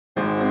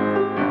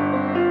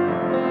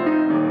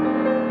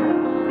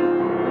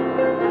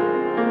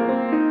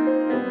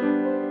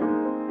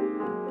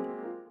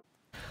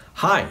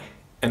Hi,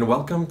 and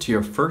welcome to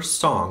your first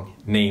song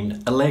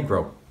named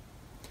Allegro.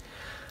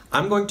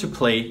 I'm going to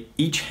play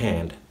each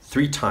hand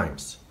 3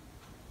 times.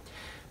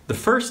 The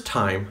first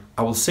time,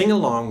 I will sing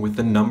along with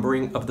the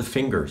numbering of the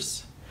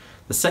fingers.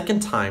 The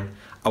second time,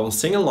 I will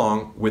sing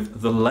along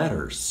with the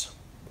letters.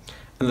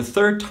 And the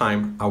third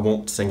time, I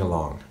won't sing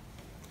along.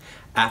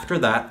 After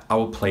that, I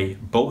will play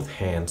both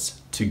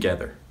hands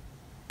together.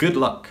 Good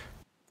luck!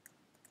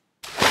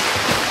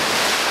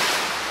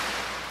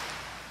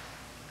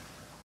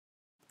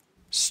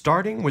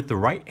 Starting with the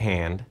right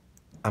hand,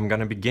 I'm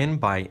going to begin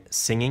by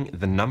singing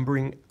the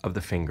numbering of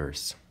the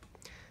fingers.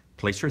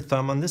 Place your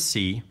thumb on the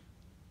C,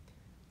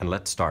 and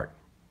let's start.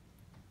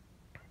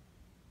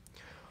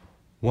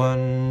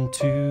 1,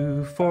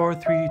 2, 4,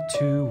 3,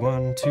 2,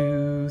 1,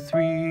 2,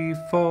 3,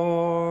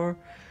 4,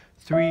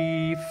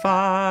 3,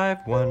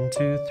 5, 1,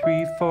 2,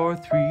 3, 4,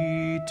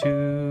 3,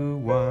 2,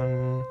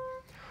 1.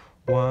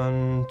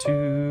 1,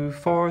 2,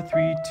 4,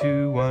 3,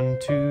 2, 1,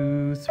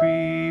 2,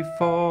 3,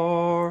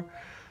 4,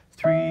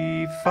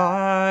 3,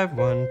 5,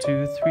 1,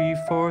 2, 3,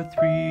 4,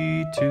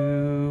 3,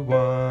 2,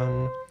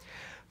 1.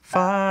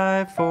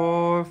 5,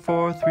 4,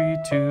 4, 3,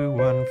 2,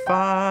 1,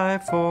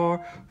 5,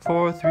 4,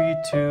 4, 3,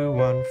 2,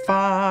 1,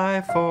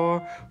 5,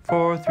 4,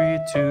 4, 3,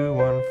 2,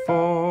 1,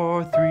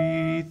 4,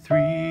 3,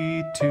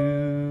 3,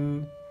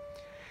 2.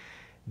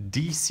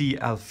 DC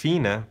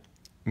Alfina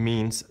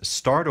means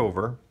start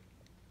over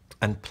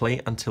and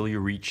play until you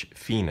reach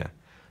fina.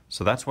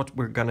 So that's what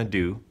we're gonna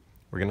do.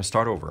 We're gonna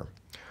start over.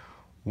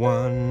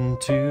 1,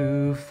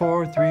 2,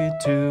 4, 3,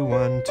 2,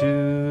 1,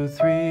 2,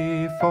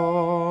 3,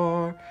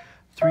 4,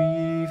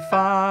 3,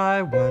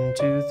 5, 1,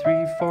 2,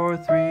 3, 4,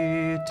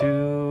 3,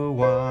 2,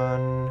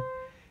 1.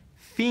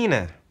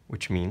 Fine,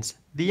 which means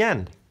the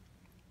end.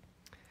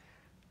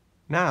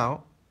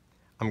 Now,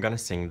 I'm gonna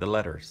sing the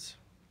letters.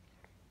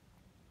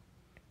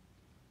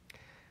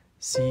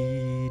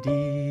 C,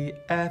 D,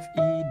 F,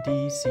 E,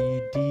 D,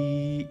 C,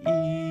 D,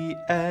 E,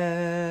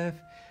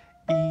 F,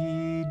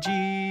 E,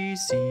 G,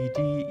 C,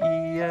 D,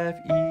 E, F,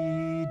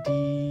 E,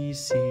 D,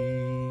 C,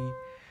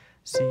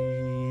 C,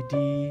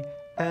 D,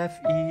 F,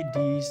 E,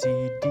 D,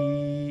 C,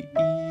 D,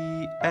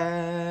 E,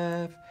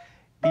 F,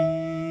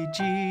 E,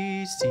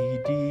 G, C,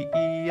 D,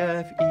 E,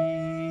 F,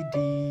 E,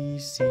 D,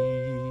 C,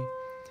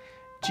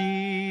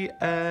 G,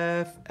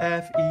 F,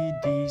 F, E,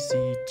 D,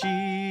 C,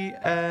 G,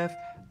 F,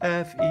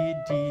 F, E,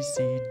 D,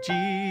 C,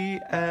 G,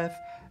 F,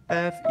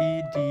 F,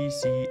 E, D,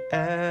 C,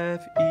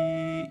 F,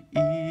 E,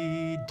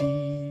 E,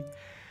 D,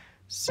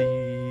 C,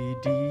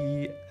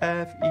 D,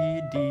 F,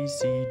 E, D,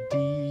 C,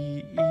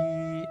 D,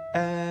 E,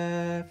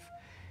 F,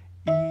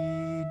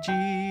 E,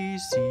 G,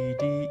 C,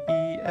 D,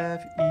 E,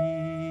 F,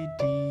 E,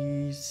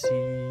 D, C.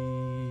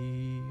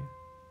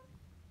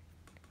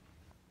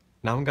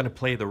 Now I'm going to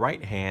play the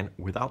right hand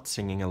without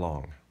singing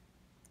along.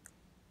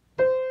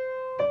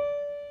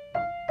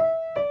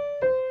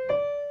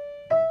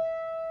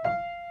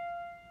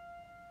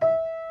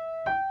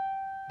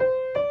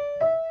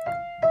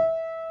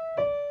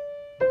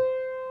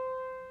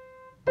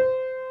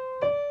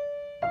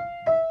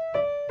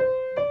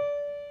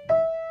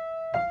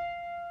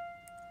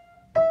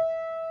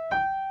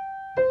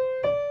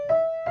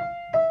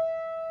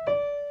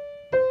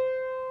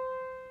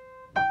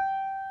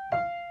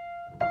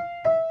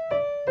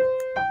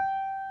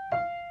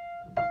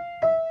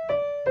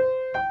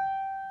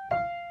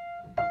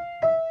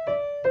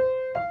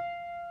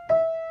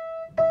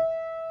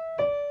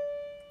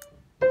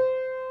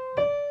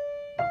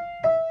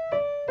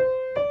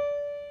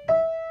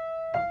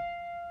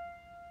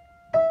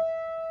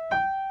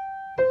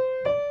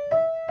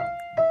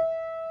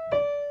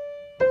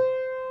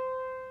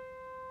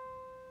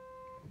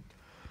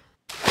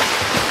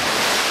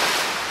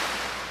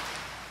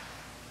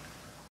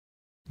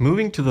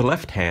 Moving to the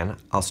left hand,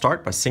 I'll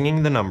start by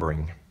singing the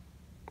numbering.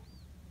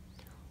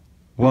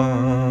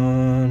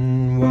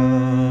 1,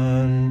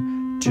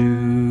 1,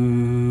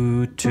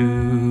 2,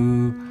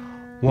 2,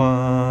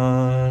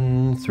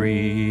 1,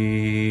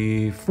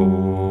 3,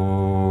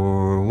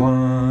 4,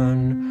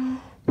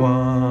 1,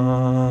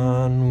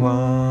 1,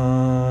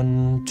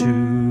 1,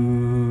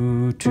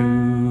 2,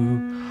 2,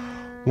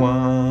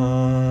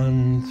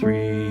 1,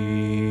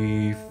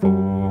 3,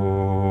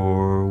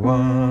 4,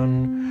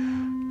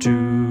 1,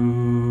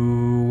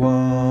 2,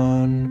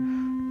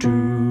 1,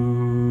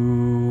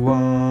 2,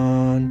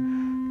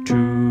 1,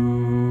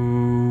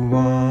 2,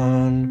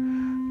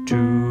 1,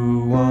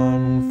 2,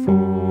 1,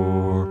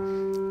 4,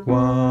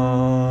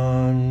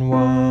 1,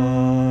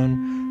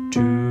 1,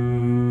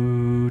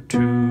 2,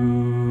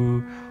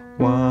 2,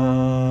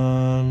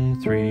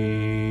 1,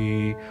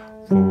 3,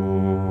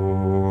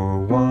 4,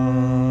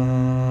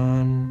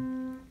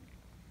 1.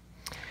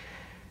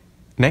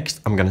 Next,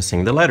 I'm going to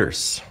sing the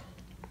letters.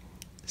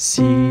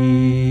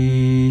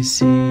 C,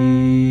 C,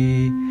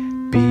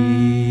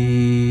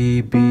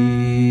 B,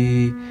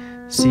 B,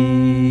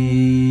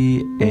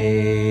 C,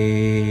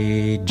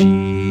 A,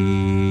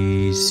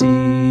 G, C,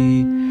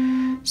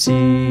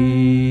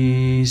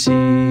 C, C,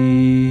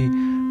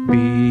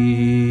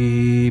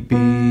 B,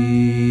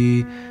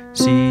 B,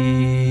 C,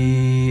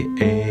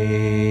 A,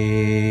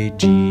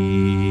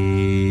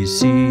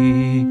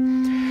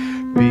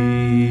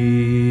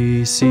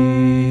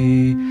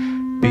 C,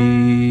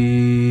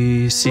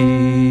 B,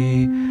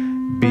 C,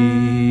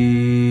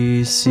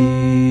 B,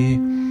 C,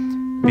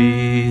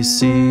 B,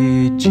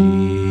 C, G,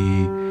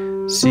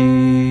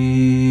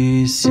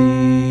 C,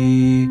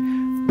 C,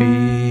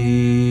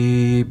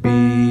 B,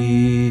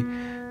 B,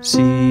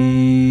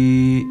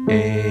 C,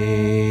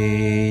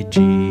 A,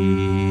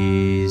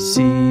 G,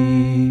 C.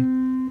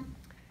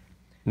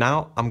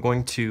 Now I'm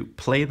going to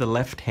play the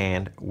left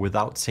hand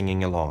without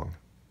singing along.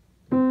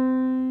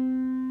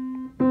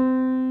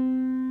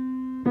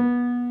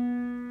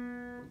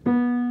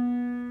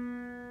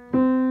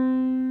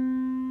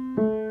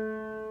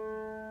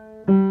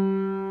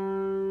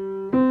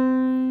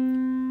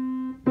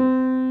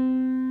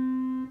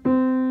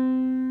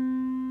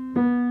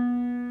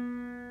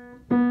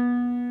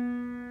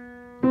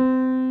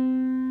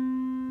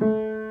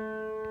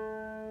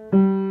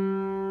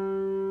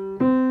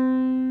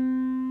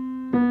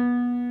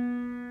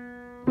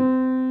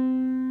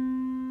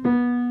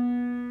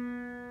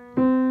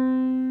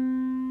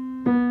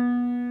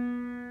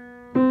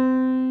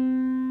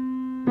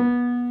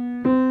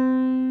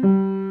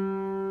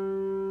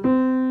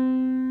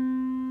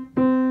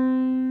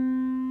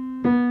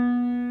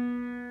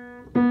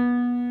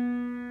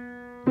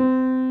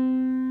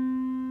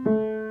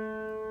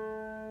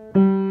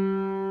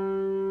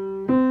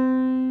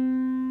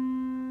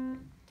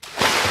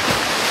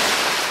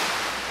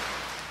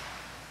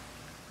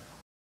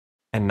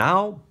 And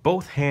now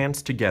both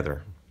hands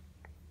together.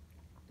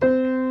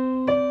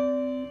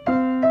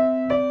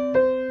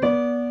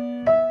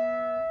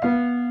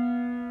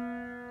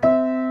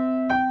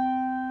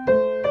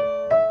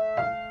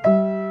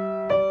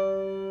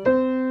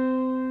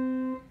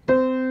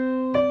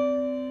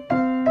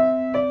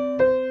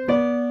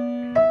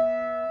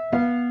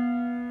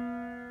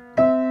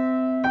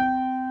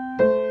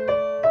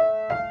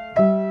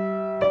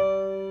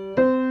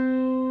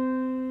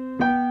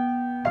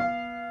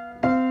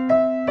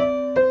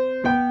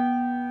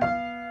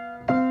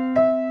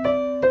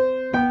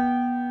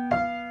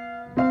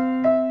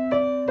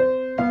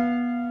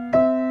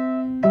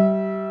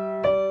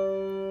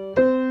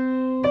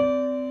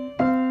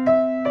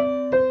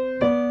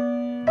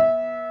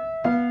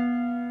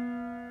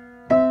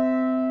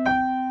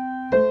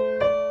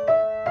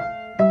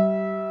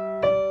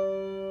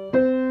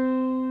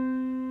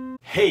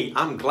 Hey,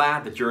 I'm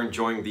glad that you're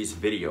enjoying these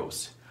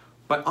videos.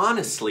 But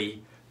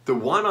honestly, the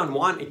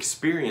one-on-one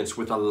experience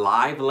with a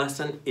live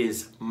lesson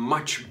is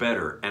much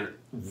better and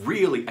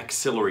really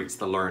accelerates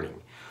the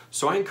learning.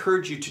 So I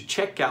encourage you to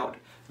check out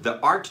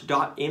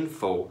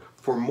theart.info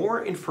for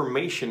more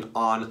information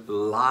on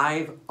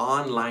live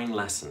online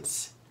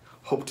lessons.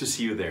 Hope to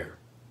see you there.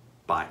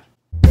 Bye.